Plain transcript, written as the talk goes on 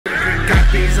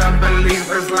these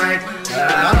unbelievers like,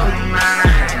 oh my,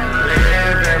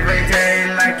 live every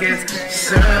day like it's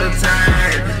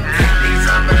showtime. These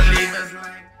unbelievers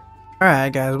like.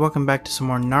 Alright guys, welcome back to some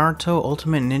more Naruto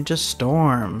Ultimate Ninja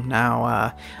Storm.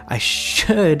 Now, I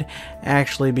should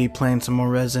actually be playing some more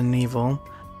Resident Evil,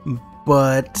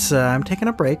 but I'm taking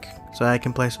a break so I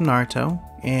can play some Naruto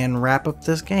and wrap up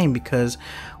this game because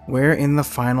we're in the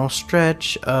final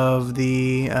stretch of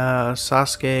the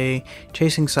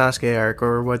Chasing Sasuke arc,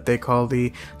 or what they call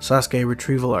the Sasuke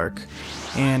retrieval arc.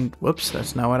 And whoops,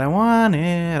 that's not what I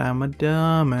wanted. I'm a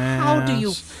dumbass. How do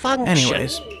you function?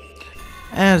 Anyways,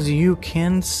 as you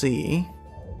can see,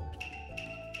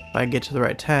 if I get to the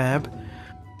right tab,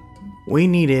 we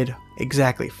needed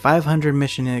exactly 500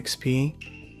 mission XP,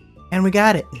 and we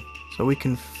got it. So we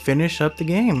can finish up the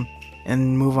game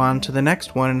and move on to the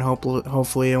next one, and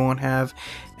hopefully it won't have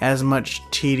as much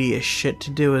tedious shit to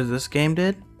do as this game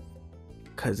did,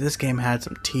 because this game had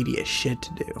some tedious shit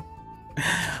to do.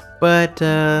 But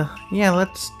yeah,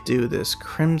 let's do this.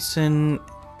 Crimson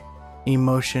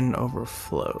Emotion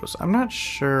Overflows. I'm not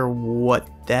sure what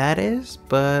that is,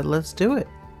 but let's do it.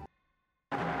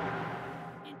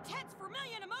 Intense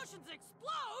vermilion emotions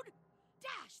explode!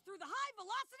 Dash through the high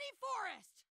velocity forest!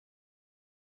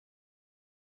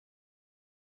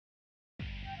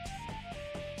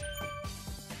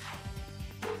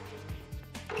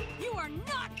 You are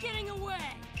not getting away!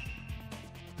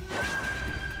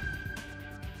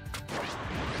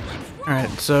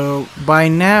 Alright, so by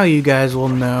now you guys will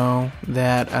know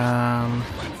that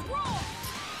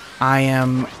I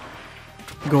am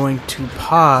going to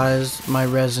pause my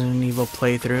Resident Evil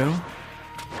playthrough,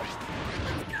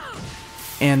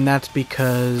 and that's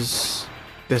because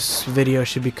this video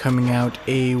should be coming out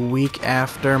a week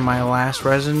after my last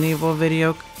Resident Evil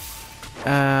video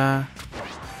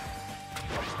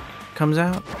comes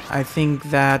out. I think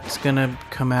that's gonna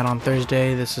come out on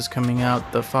Thursday. This is coming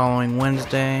out the following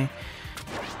Wednesday.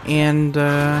 And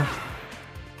the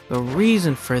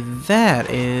reason for that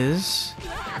is...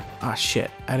 oh shit,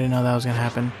 I didn't know that was gonna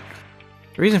happen.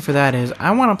 The reason for that is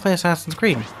I want to play Assassin's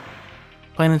Creed.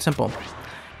 Plain and simple.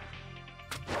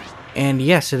 And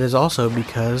yes, it is also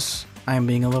because I'm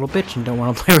being a little bitch and don't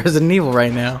want to play Resident Evil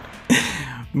right now.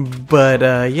 But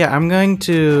yeah, I'm going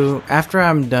to, after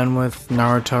I'm done with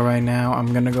Naruto right now,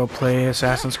 I'm gonna go play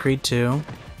Assassin's Creed 2.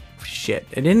 Shit,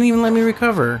 it didn't even let me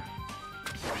recover.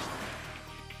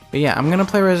 But yeah, I'm gonna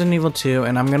play Resident Evil 2,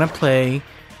 and I'm gonna play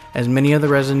as many of the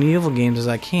Resident Evil games as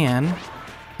I can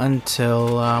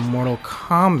until Mortal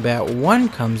Kombat 1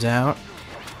 comes out,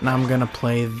 and I'm gonna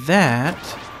play that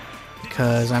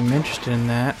because I'm interested in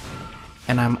that,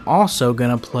 and I'm also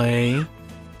gonna play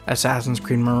Assassin's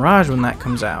Creed Mirage when that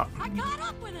comes out. I caught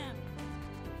up with him!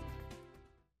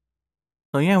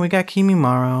 So yeah, we got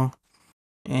Kimimaro,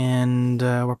 and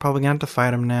we're probably gonna have to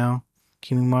fight him now.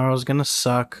 Kimimaro's gonna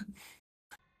suck.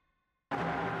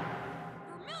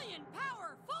 Vermilion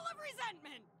power full of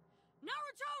resentment!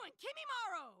 Naruto and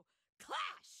Kimimaro!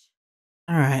 Clash!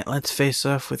 Alright, let's face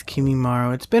off with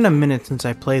Kimimaro. It's been a minute since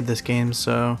I played this game,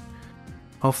 so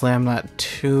hopefully I'm not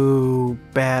too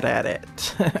bad at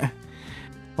it.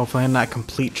 Hopefully I'm not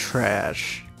complete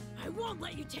trash. I won't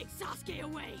let you take Sasuke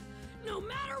away, no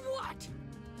matter what!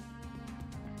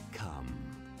 Come.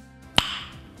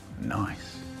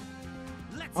 Nice.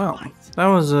 Well, that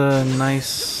was a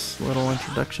nice little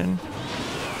introduction.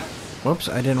 Whoops,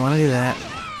 I didn't want to do that.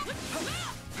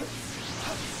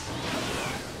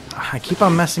 I keep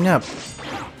on messing up.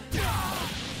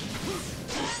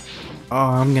 Oh,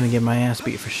 I'm gonna get my ass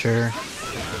beat for sure.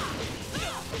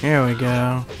 Here we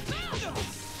go.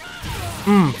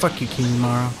 Fuck you,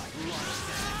 Kimimaro.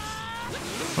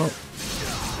 Oh.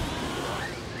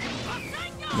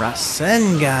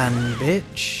 Rasengan,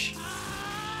 bitch.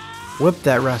 Whip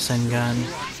that Rasengan.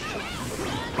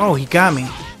 Oh, he got me.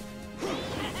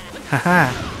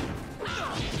 Haha.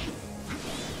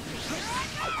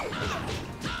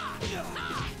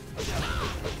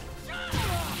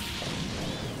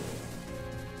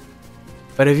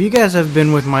 But if you guys have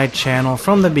been with my channel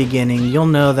from the beginning, you'll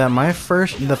know that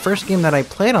the first game that I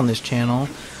played on this channel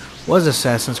was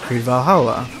Assassin's Creed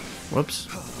Valhalla. Whoops.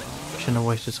 Shouldn't have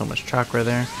wasted so much chakra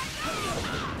there.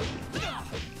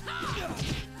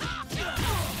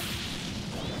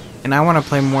 And I want to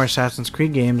play more Assassin's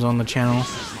Creed games on the channel.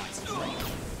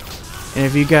 And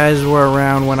if you guys were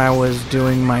around when I was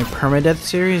doing my permadeath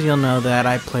series, you'll know that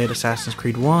I played Assassin's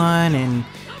Creed 1 and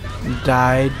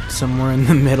died somewhere in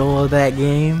the middle of that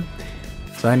game.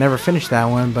 So I never finished that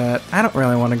one, but I don't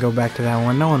really want to go back to that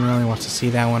one. No one really wants to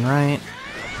see that one, right?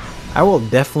 I will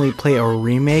definitely play a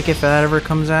remake if that ever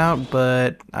comes out,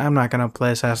 but I'm not going to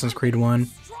play Assassin's Creed 1.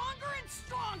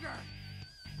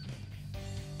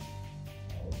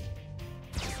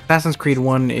 Assassin's Creed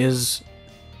 1 is...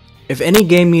 If any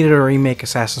game needed a remake,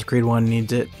 Assassin's Creed 1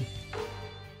 needs it.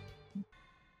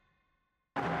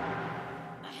 The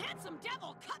handsome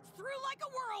devil cuts through like a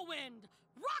whirlwind.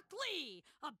 Rock Lee,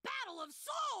 a battle of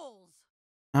souls.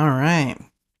 Alright.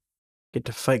 Get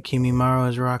to fight Kimimaro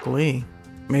as Rock Lee.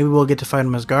 Maybe we'll get to fight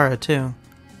him as Gaara too.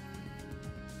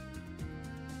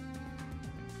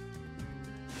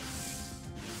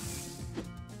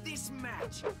 This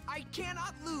match, I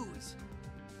cannot lose.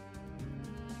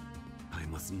 I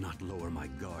must not lower my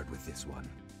guard with this one.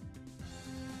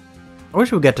 I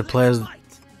wish we got to play as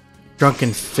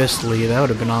Drunken Fist Lee. That would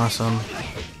have been awesome.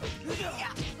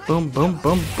 Boom, boom,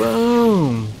 boom,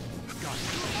 boom.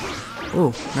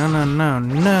 Ooh, no, no, no,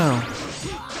 no.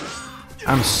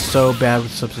 I'm so bad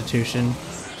with substitution.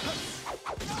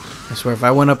 I swear, if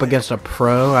I went up against a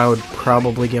pro, I would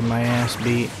probably get my ass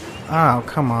beat. Oh,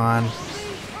 come on.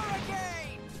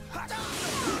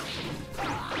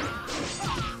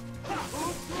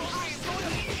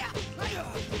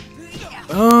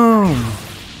 Boom.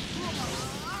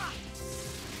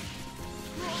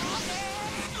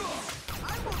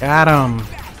 Got him.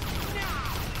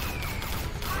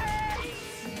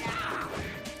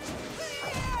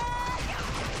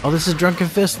 Oh, this is Drunken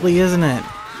Fist Lee, isn't it?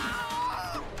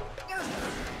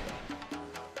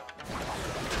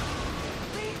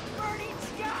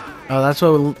 Oh, that's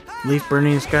what Leaf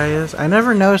Burning Sky is? I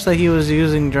never noticed that he was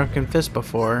using Drunken Fist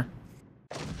before.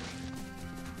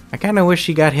 I kinda wish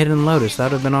he got Hidden Lotus.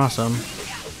 That would have been awesome.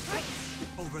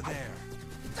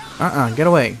 Get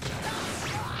away.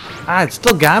 Ah, it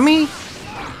still got me?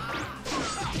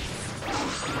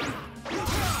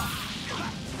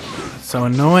 So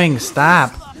annoying,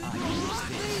 stop.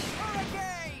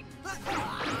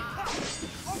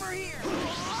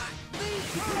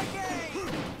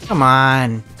 Come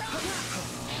on.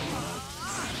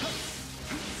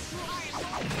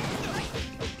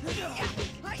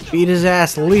 Beat his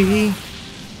ass, Lee.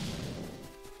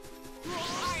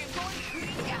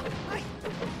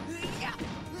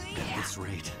 This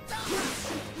rate.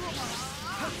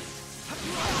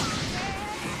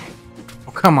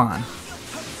 Oh, come on.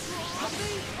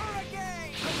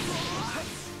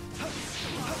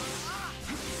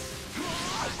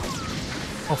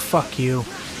 Oh, fuck you.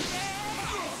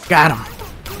 Got him.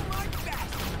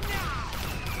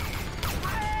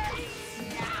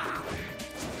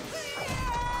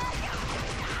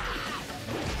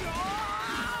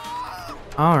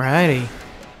 Alrighty.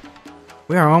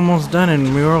 We are almost done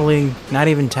and we're only not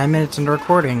even 10 minutes into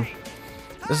recording.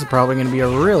 This is probably going to be a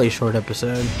really short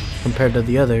episode compared to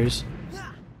the others.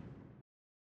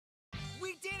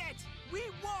 We did it! We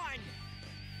won!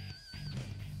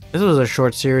 This was a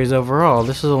short series overall.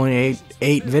 This is only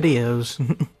eight videos.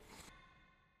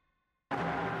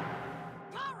 Gaara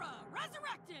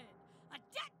resurrected. A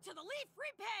debt to the Leaf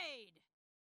repaid.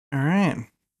 Alright.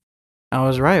 I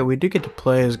was right, we do get to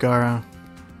play as Gaara.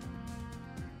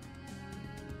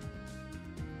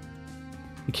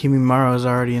 Kimimaro is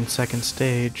already in second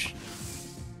stage.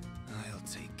 I'll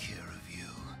take care of you.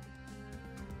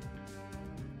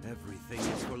 Everything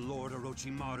is for Lord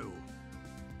Orochimaru.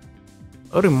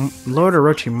 Lord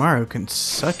Orochimaru can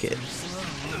suck it.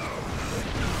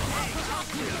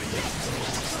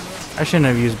 I shouldn't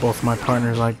have used both my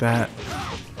partners like that.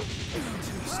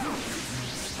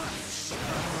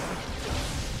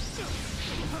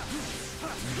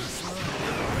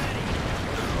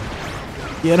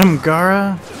 Get him,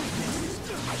 Gaara!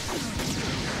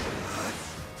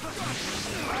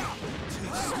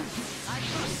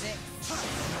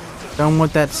 Done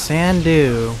with that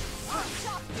Sandu.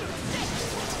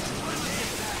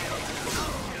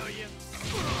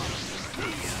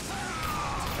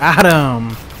 Got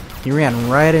him! He ran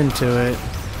right into it.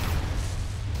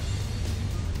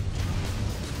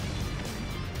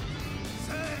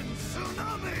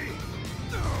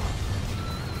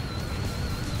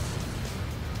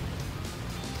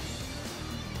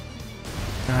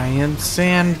 Giant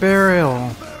sand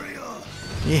burial.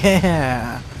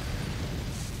 Yeah.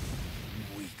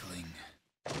 Weakling.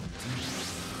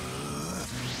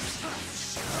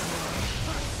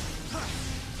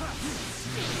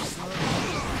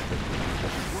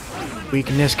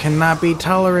 Weakness cannot be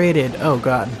tolerated. Oh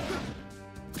god.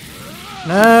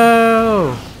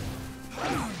 No!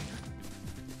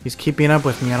 He's keeping up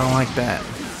with me. I don't like that.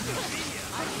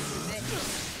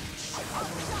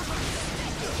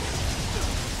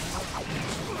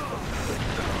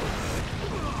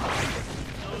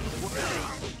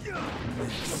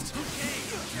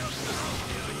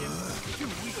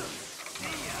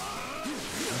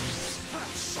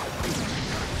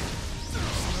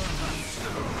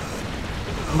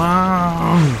 Come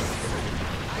on.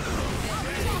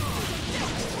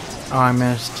 Oh, I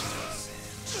missed.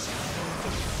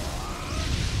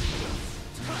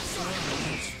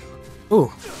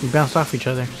 Ooh, we bounced off each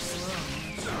other.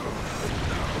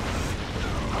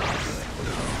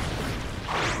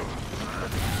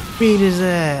 Beat his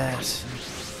ass.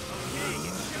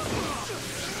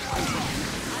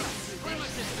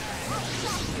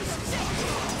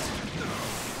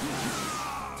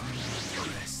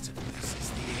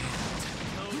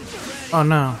 Oh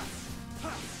no.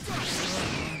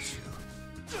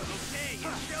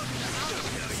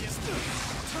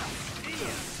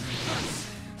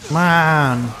 Come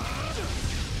on.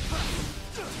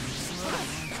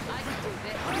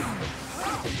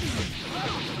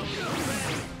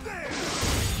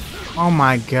 Oh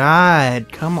my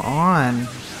god, come on.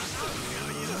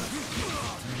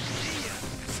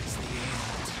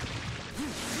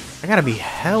 I gotta be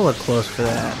hella close for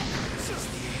that.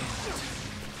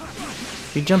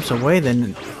 If he jumps away,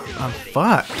 then I'm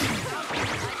fucked.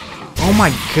 Oh my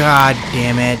god,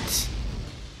 damn it.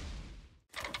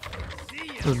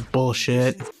 This is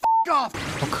bullshit. Oh,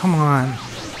 come on.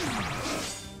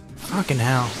 Fucking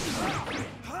hell.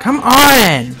 Come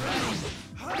on!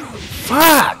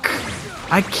 Fuck!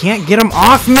 I can't get him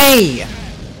off me!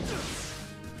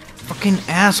 Fucking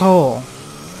asshole.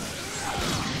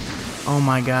 Oh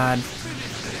my god.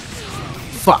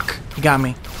 Fuck. He got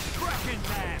me.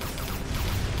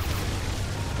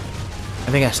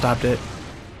 I think I stopped it.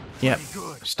 Yep.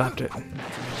 Stopped it.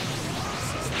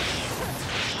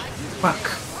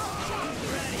 Fuck.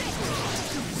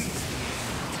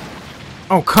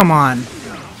 Oh, come on.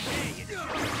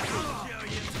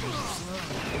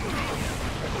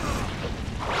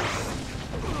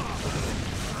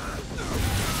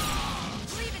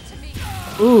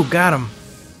 Ooh, got him.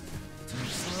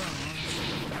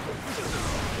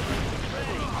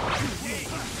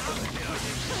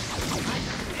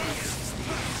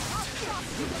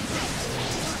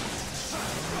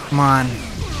 Come on.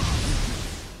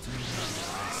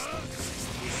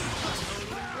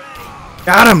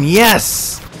 Got him,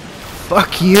 yes!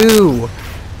 Fuck you!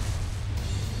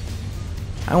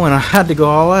 I had to go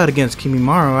all out against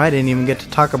Kimimaro. I didn't even get to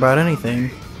talk about anything.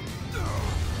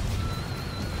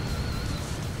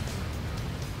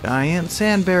 Giant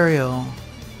sand burial.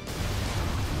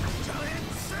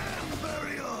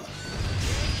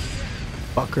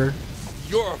 Fucker.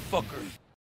 You're a fucker.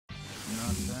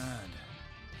 Not bad,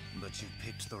 but you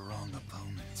picked the wrong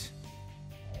opponent.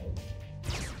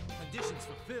 Conditions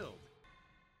fulfilled.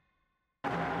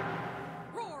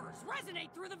 Roars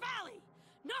resonate through the valley.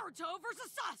 Naruto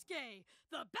versus Sasuke.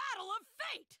 The battle of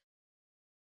fate.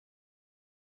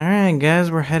 Alright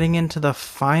guys, we're heading into the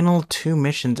final 2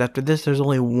 missions. After this, there's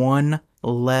only 1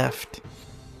 left.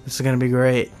 This is gonna be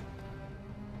great.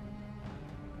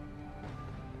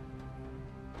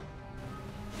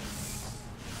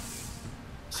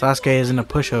 Sasuke isn't a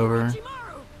pushover.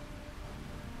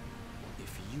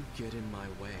 If you get in my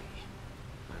way,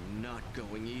 I'm not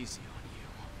going easy on you.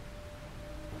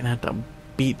 Gonna have to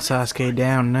beat Sasuke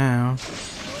down now.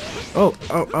 Oh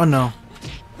no.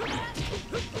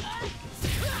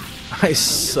 I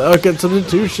suck at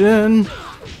substitution.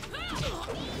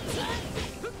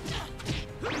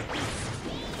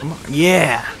 Come on.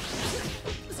 Yeah.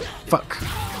 Fuck.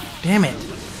 Damn it.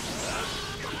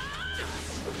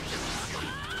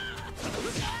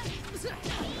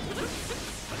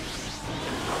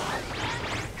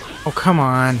 Oh, come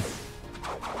on.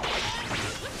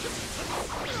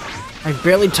 I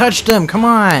barely touched him. Come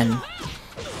on.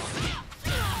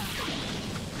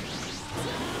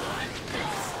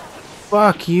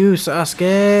 Fuck you,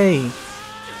 Sasuke.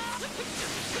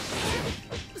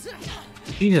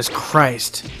 Jesus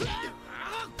Christ.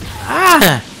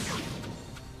 Ah!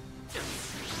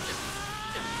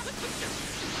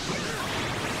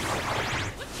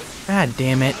 God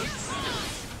damn it.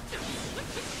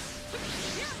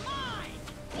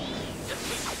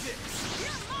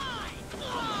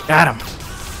 Got him.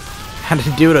 Had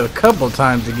to do it a couple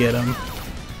times to get him.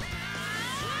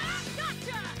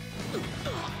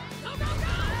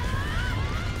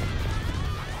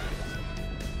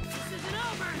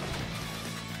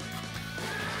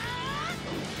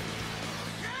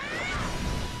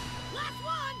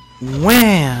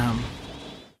 Wham!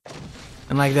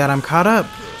 And like that, I'm caught up.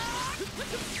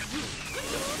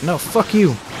 No, fuck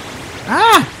you.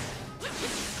 Ah!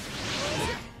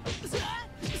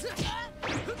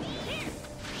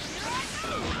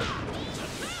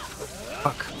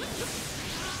 Fuck.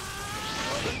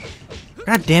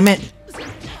 God damn it.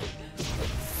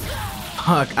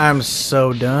 Fuck, I'm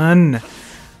so done.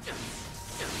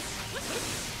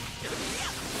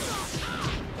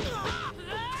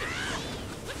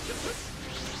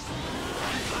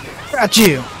 Got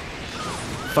you,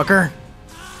 fucker.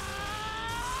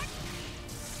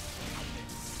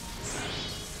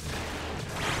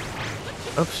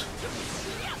 Oops.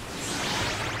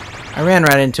 I ran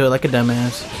right into it like a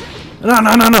dumbass. No,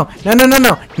 no, no, no, no, no, no,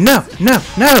 no, no, no,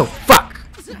 no, fuck.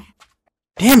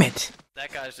 Damn it.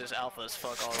 That guy's just alpha as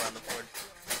fuck all around the board.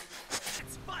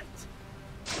 Let's fight.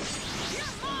 You're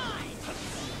mine.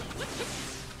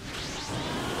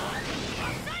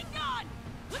 Rasengan!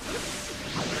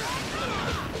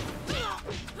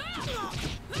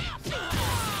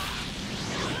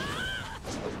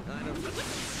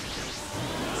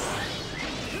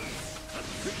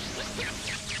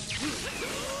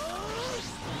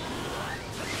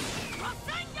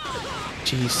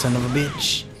 Jeez, son of a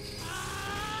bitch.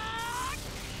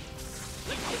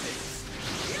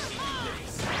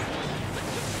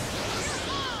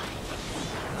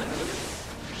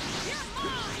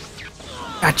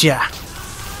 Gotcha.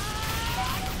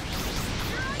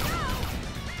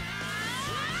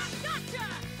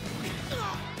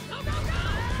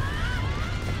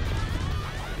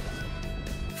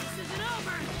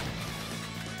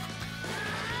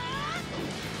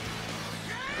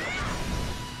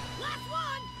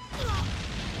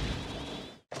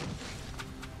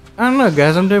 I don't know,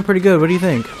 guys. I'm doing pretty good. What do you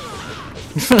think?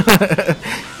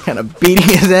 Kind of beating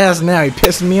his ass now. He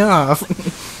pissing me off.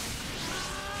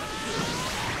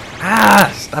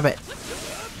 Ah! Stop it.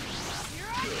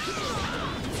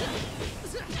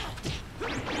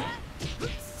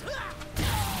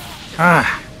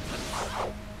 Ah.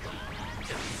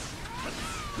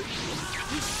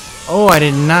 Oh, I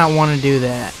did not want to do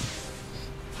that.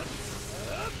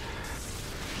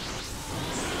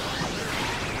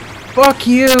 Fuck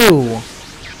you!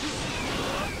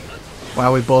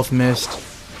 Wow, we both missed.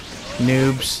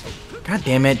 Noobs. God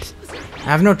damn it. I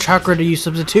have no chakra to use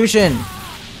substitution.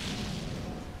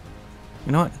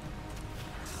 You know what?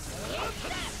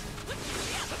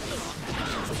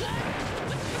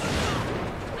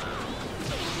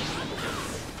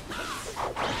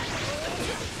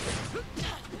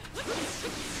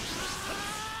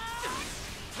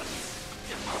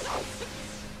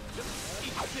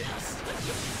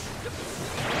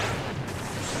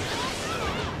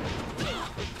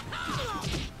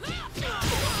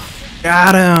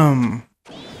 Got him!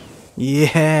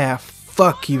 Yeah,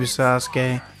 fuck you,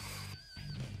 Sasuke.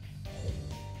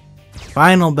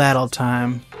 Final battle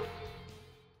time.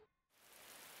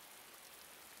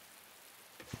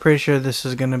 Pretty sure this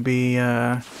is gonna be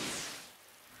in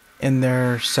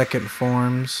their second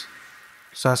forms.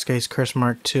 Sasuke's Curse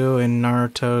Mark II and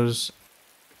Naruto's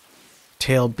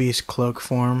Tail Beast Cloak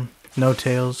form. No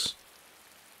tails.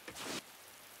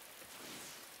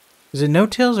 Is it no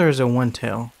tails or is it one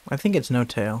tail? I think it's no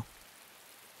tail.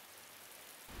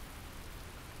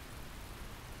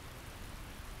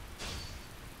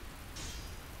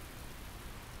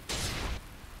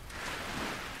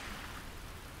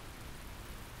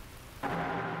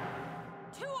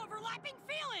 Two overlapping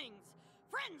feelings.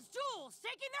 Friends duel,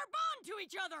 staking their bond to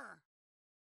each other.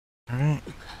 Alright.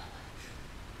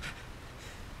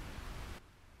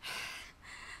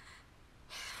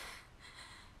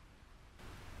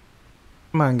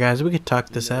 Come on, guys, we could talk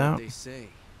this You know out. what they say,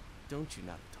 don't you,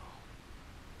 Naruto?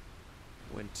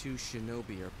 When two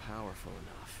shinobi are powerful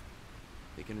enough,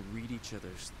 they can read each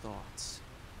other's thoughts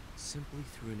simply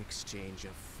through an exchange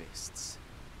of fists.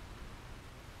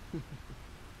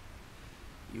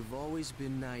 You've always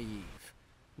been naive,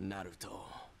 Naruto.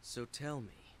 So tell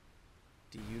me,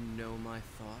 do you know my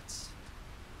thoughts?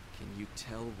 Can you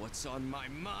tell what's on my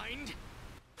mind?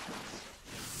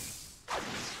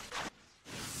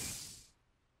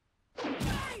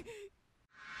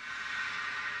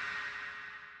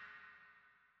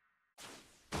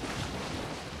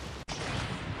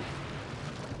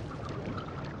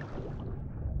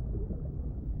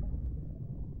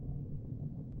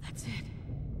 That's it.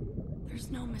 There's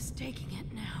no mistaking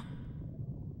it now.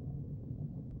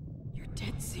 You're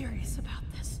dead serious about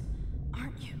this,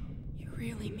 aren't you? You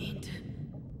really mean to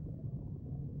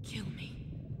kill me,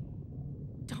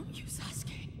 don't you,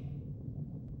 Sasuke?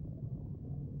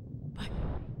 But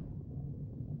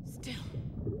still,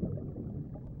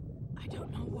 I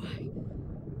don't know why.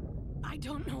 I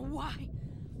don't know why,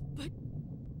 but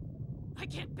I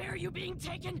can't bear you being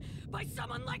taken by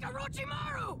someone like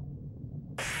Orochimaru!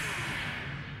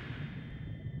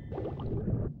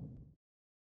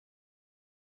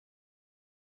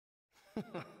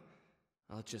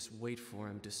 I'll just wait for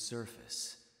him to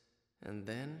surface, and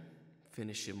then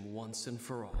finish him once and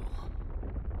for all.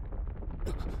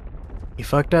 You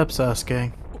fucked up,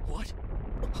 Sasuke. What?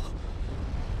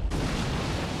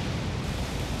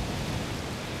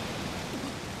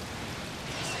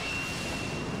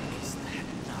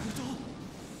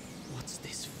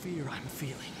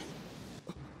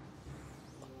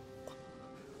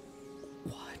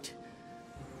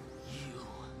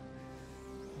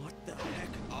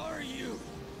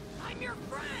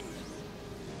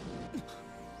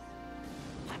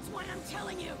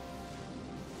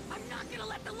 gonna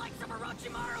let the likes of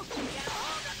Orochimaru get a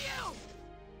hold of you!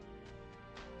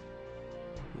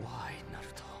 Why,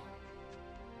 Naruto?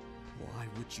 Why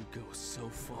would you go so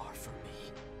far for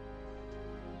me?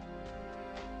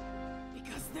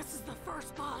 Because this is the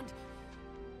first bond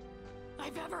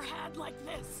I've ever had like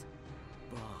this.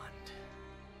 Bond.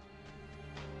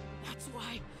 That's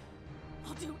why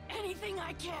I'll do anything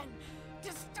I can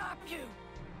to stop you.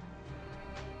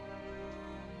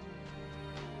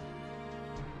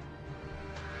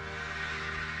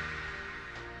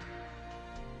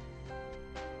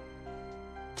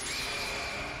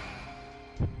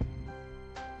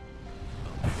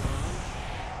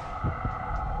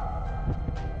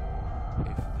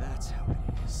 If that's how it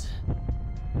is,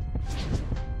 then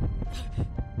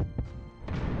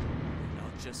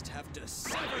I'll just have to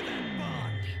sever that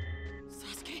bond.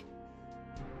 Sasuke?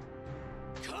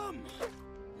 Come,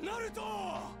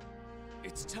 Naruto!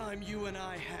 It's time you and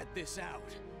I had this out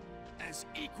as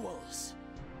equals.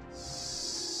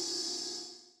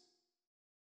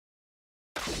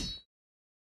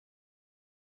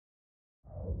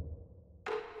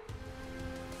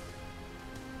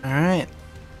 Alright.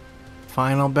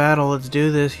 Final battle, let's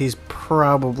do this. He's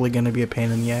probably gonna be a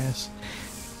pain in the ass.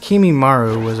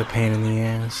 Kimimaru was a pain in the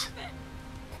ass.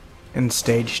 In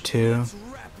stage 2. Let's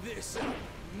wrap this up,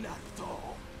 Naruto.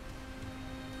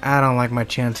 I don't like my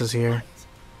chances here.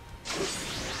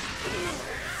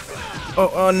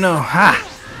 Oh no, ha!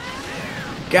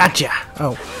 Gotcha!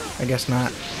 Oh, I guess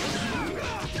not.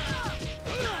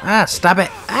 Ah, stop it!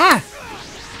 Ah!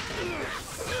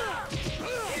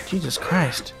 Jesus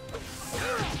Christ.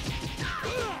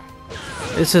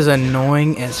 This is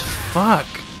annoying as fuck.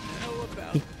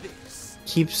 He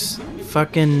keeps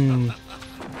fucking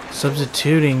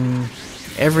substituting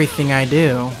everything I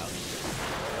do.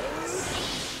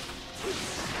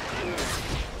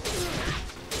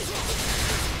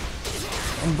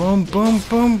 Boom, boom,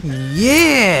 boom.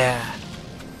 Yeah!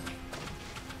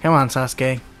 Come on,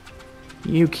 Sasuke.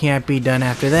 You can't be done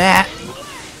after that.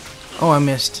 Oh, I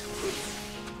missed.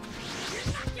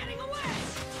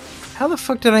 How the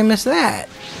fuck did I miss that?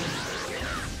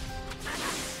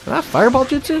 Is that fireball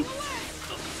jutsu?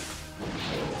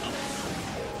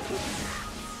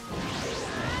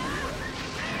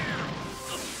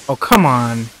 Oh, come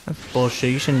on. That's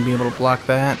bullshit. You shouldn't be able to block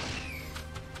that.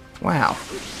 Wow.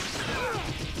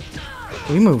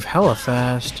 We move hella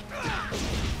fast.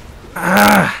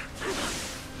 Ah!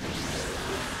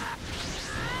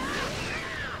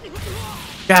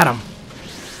 Got him.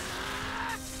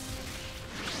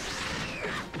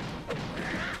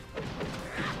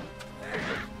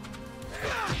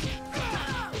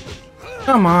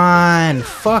 Come on,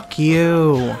 fuck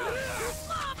you.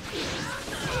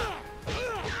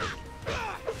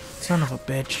 Son of a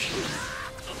bitch.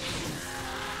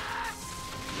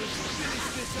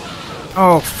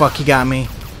 Oh, fuck, he got me.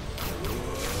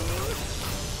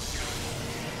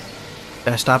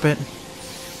 Did I stop it?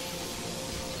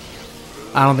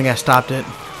 I don't think I stopped it.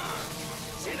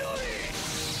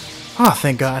 Oh,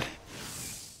 thank God.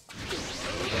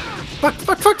 Fuck,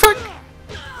 fuck, fuck, fuck!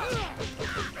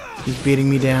 He's beating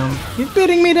me down. He's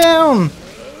beating me down!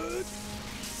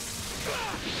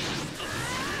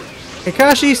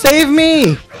 Kakashi, save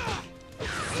me!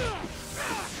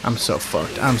 I'm so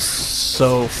fucked. I'm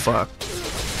so fucked.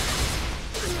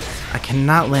 I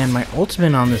cannot land my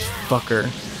ultimate on this fucker.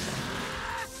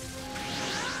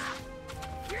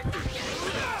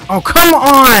 Oh, come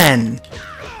on!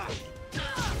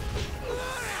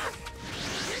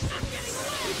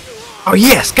 Oh,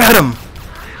 yes, got him!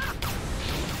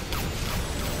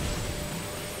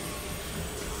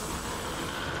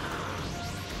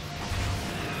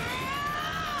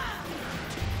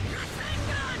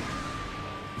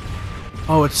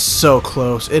 Oh, it's so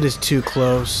close. It is too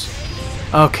close.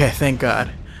 Okay, thank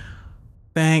God.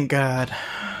 Thank God.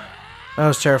 That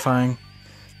was terrifying.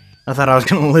 I thought I was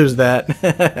gonna lose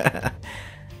that.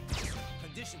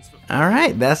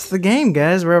 Alright, that's the game,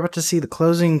 guys. We're about to see the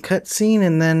closing cutscene,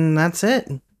 and then that's it.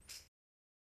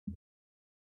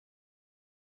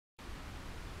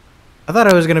 I thought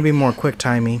it was gonna be more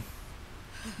quick-timey.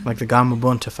 Like the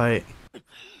Gamabunta fight.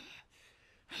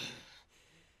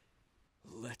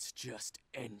 Let's just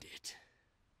end it.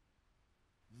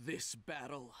 This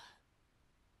battle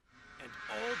and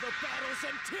all the battles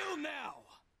until now.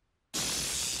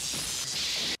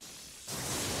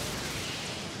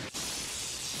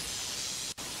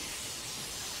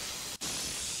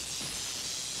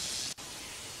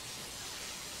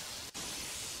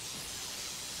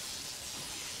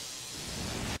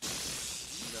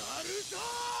 Naruto!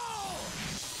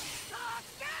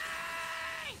 Sasuke!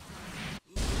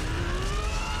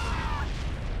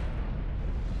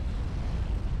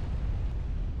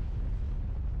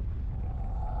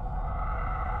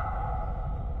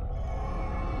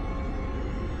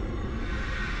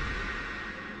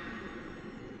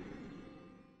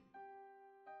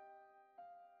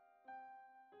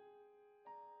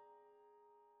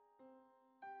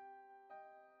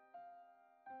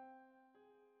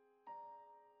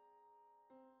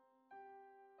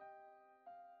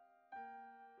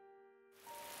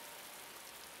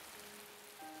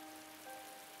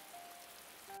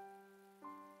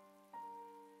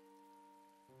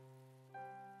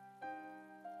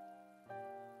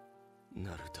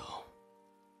 Naruto.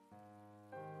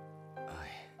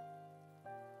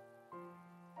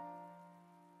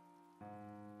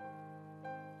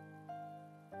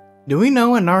 Do we know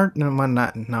what Naruto? No, well,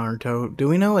 not Naruto. Do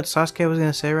we know what Sasuke was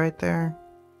gonna say right there?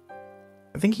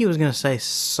 I think he was gonna say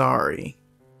sorry.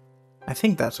 I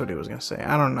think that's what he was gonna say.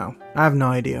 I don't know. I have no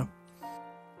idea.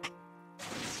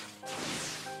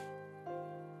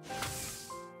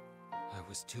 I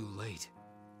was too late.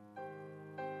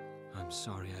 I'm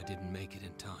sorry I didn't make it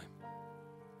in time.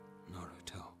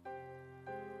 Naruto.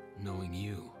 Knowing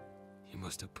you, you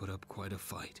must have put up quite a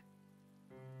fight.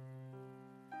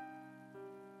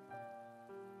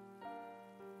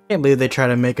 Can't believe they try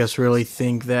to make us really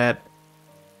think that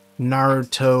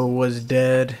Naruto was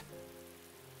dead.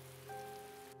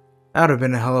 That would have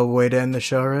been a hell of a way to end the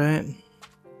show, right?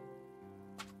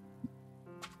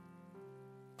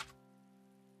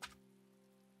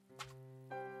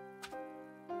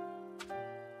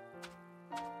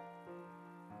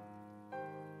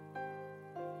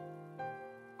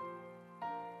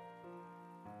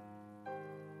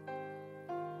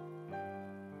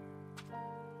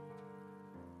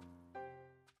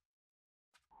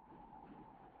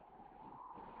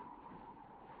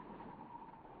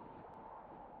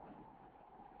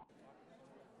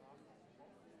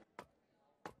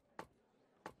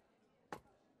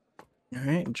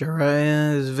 Alright,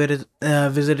 Jiraiya is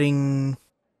visiting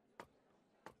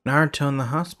Naruto in the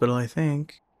hospital, I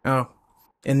think. Oh,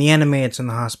 in the anime it's in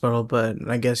the hospital, but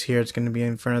I guess here it's going to be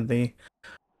in front of the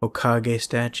Hokage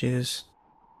statues.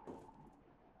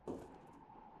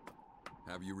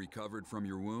 Have you recovered from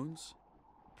your wounds?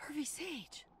 Pervy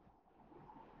Sage.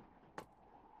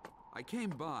 I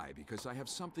came by because I have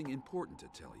something important to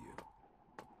tell you.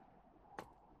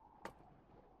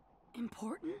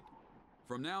 Important?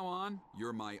 From now on,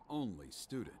 you're my only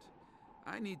student.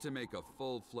 I need to make a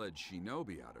full-fledged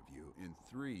shinobi out of you in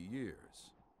 3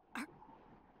 years. Are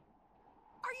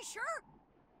you sure?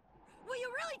 Will you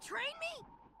really train me?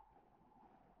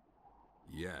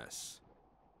 Yes.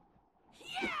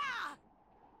 Yeah!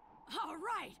 All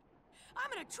right. I'm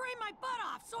gonna train my butt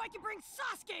off so I can bring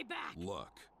Sasuke back.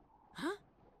 Look. Huh?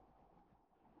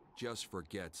 Just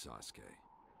forget Sasuke.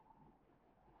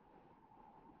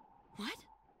 What?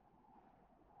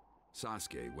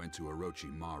 Sasuke went to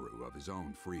Orochimaru of his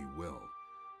own free will.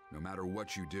 No matter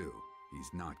what you do, he's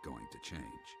not going to change.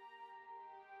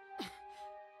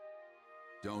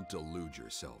 Don't delude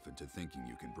yourself into thinking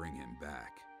you can bring him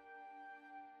back.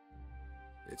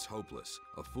 It's hopeless,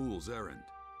 a fool's errand.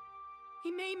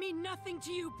 He may mean nothing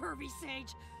to you, Pervy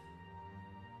Sage.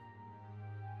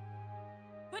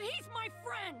 But he's my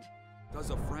friend! Does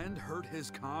a friend hurt his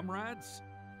comrades?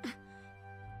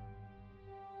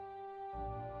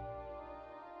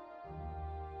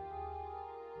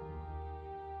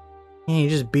 Yeah, he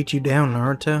just beat you down,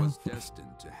 Naruto. Was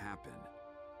destined to happen.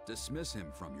 Dismiss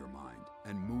him from your mind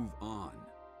and move on.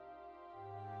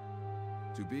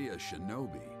 To be a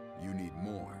shinobi, you need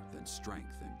more than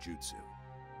strength and jutsu.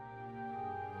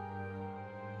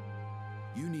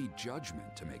 You need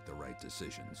judgment to make the right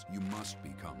decisions. You must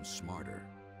become smarter.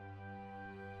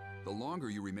 The longer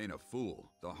you remain a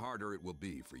fool, the harder it will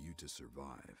be for you to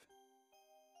survive.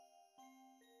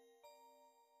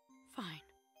 Fine.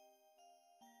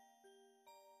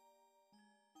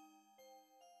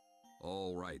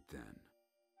 All right, then.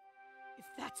 If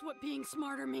that's what being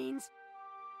smarter means,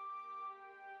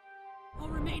 I'll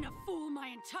remain a fool my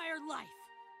entire life.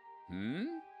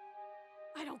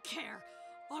 I don't care.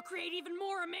 I'll create even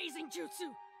more amazing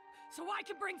jutsu, so I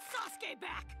can bring Sasuke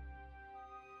back!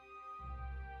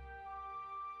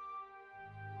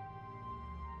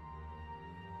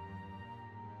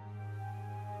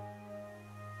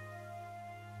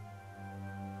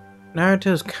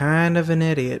 Naruto's kind of an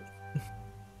idiot.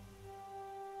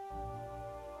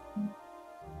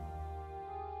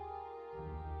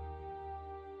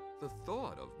 The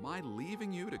thought of my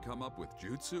leaving you to come up with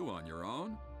jutsu on your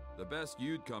own? The best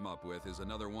you'd come up with is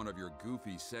another one of your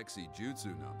goofy, sexy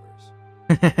jutsu numbers.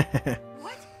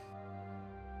 What?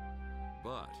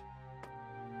 But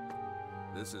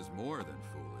this is more than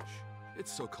foolish.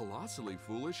 It's so colossally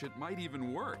foolish it might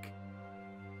even work.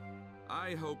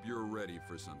 I hope you're ready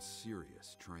for some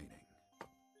serious training.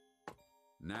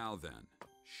 Now then,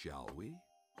 shall we?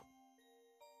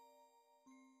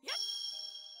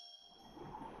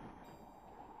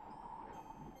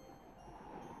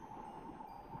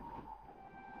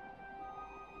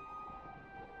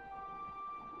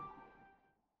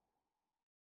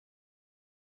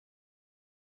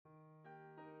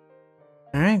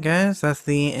 Alright guys, that's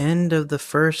the end of the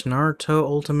first Naruto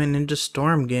Ultimate Ninja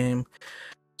Storm game.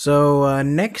 So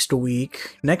next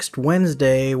week, next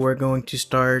Wednesday, we're going to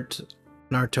start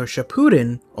Naruto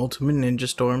Shippuden Ultimate Ninja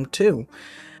Storm 2.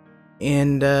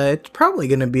 And it's probably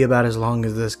going to be about as long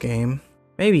as this game.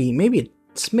 Maybe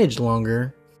a smidge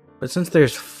longer. But since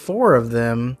there's 4 of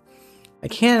them, I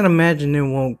can't imagine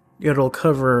it'll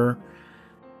cover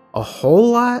a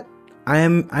whole lot.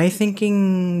 I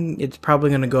thinking it's probably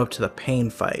going to go up to the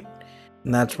pain fight.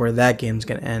 And that's where that game's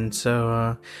going to end.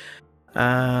 So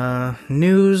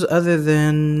news other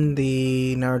than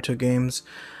the Naruto games.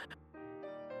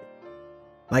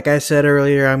 Like I said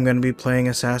earlier, I'm going to be playing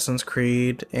Assassin's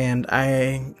Creed, and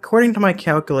according to my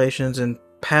calculations and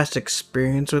past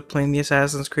experience with playing the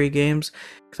Assassin's Creed games,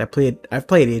 because I've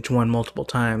played each one multiple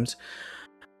times,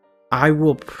 I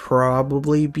will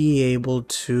probably be able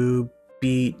to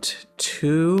beat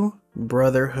 2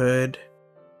 Brotherhood,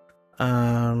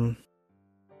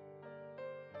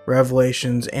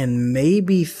 Revelations, and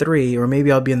maybe 3, or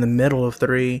maybe I'll be in the middle of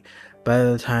 3 by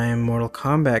the time Mortal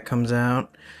Kombat comes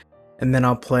out. And then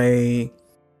I'll play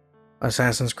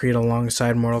Assassin's Creed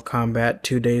alongside Mortal Kombat,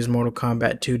 2 days Mortal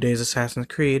Kombat, 2 days Assassin's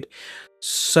Creed.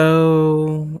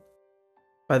 So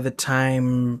by the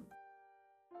time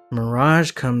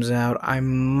Mirage comes out, I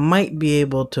might be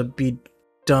able to be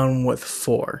done with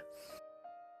 4.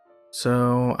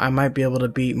 So I might be able to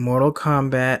beat Mortal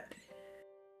Kombat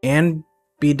and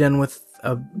be done with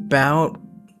about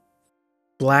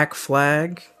Black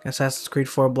Flag, Assassin's Creed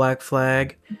 4 Black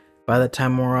Flag, by the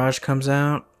time Mirage comes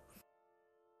out.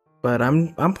 But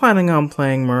I'm planning on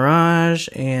playing Mirage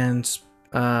and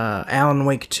Alan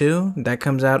Wake 2. That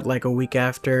comes out like a week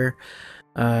after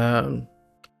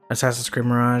Assassin's Creed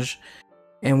Mirage.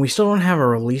 And we still don't have a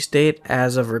release date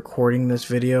as of recording this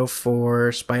video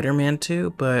for Spider-Man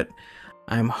 2, but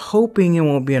I'm hoping it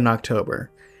won't be in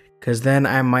October, because then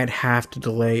I might have to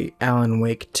delay Alan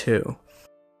Wake 2.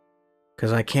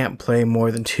 Because I can't play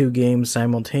more than 2 games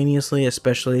simultaneously,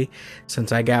 especially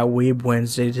since I got Weeb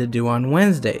Wednesday to do on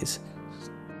Wednesdays.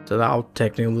 So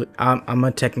I'm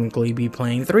gonna technically be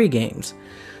playing 3 games.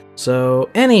 So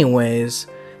anyways,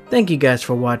 thank you guys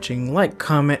for watching. Like,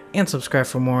 comment, and subscribe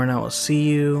for more, and I will see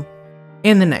you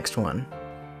in the next one.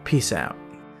 Peace out.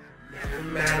 No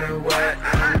matter what,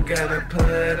 I'm gonna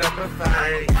put up a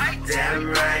fight. Damn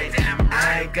right,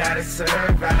 I gotta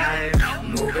survive.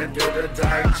 Moving through the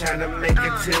dark, trying to make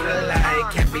it to the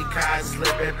light. Can't be caught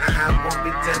slipping, I won't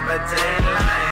be dead by daylight.